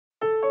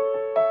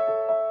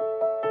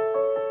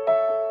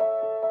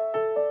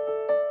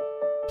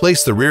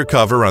Place the rear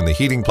cover on the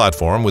heating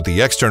platform with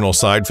the external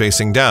side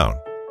facing down.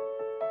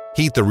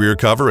 Heat the rear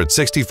cover at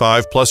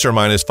 65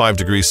 ± 5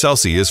 degrees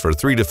Celsius for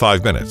 3 to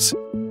 5 minutes.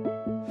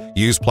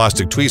 Use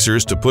plastic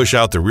tweezers to push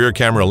out the rear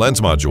camera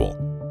lens module.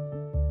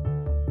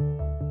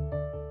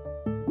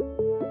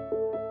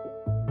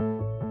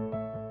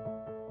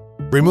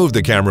 Remove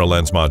the camera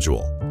lens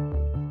module.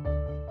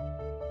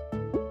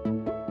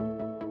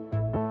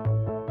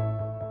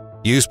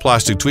 Use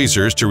plastic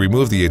tweezers to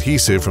remove the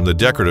adhesive from the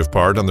decorative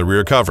part on the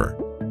rear cover.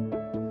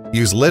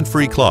 Use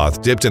lint-free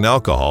cloth dipped in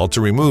alcohol to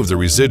remove the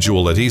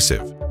residual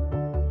adhesive.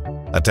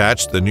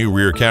 Attach the new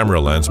rear camera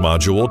lens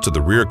module to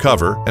the rear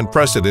cover and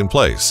press it in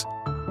place.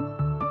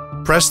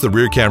 Press the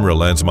rear camera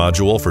lens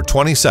module for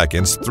 20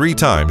 seconds 3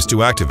 times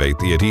to activate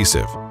the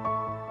adhesive.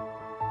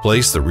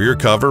 Place the rear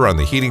cover on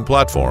the heating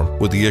platform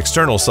with the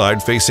external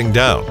side facing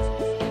down.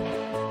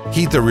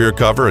 Heat the rear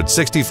cover at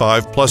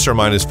 65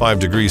 ± 5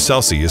 degrees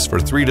Celsius for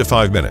 3 to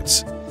 5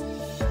 minutes.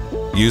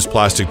 Use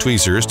plastic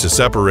tweezers to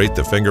separate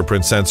the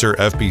fingerprint sensor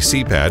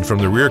FPC pad from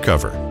the rear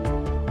cover.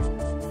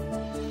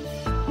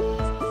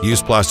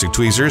 Use plastic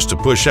tweezers to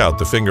push out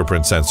the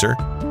fingerprint sensor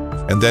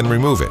and then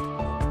remove it.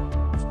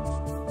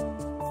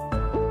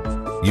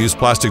 Use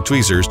plastic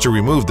tweezers to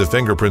remove the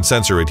fingerprint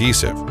sensor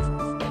adhesive.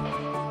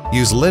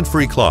 Use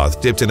lint-free cloth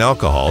dipped in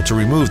alcohol to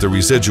remove the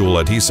residual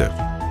adhesive.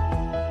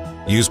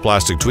 Use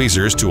plastic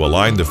tweezers to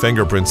align the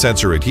fingerprint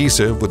sensor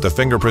adhesive with the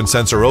fingerprint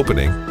sensor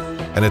opening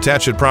and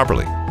attach it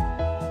properly.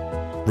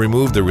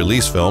 Remove the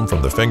release film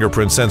from the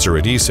fingerprint sensor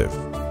adhesive.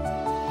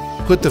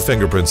 Put the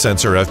fingerprint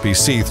sensor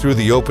FPC through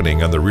the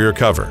opening on the rear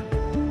cover.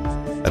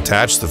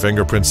 Attach the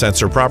fingerprint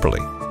sensor properly.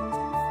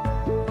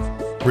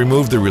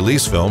 Remove the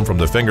release film from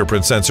the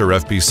fingerprint sensor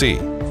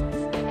FPC.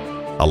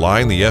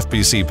 Align the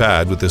FPC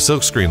pad with the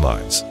silkscreen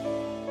lines.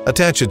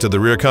 Attach it to the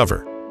rear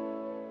cover.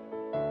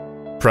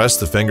 Press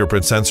the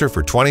fingerprint sensor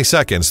for 20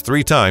 seconds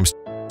 3 times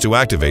to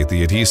activate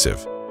the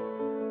adhesive.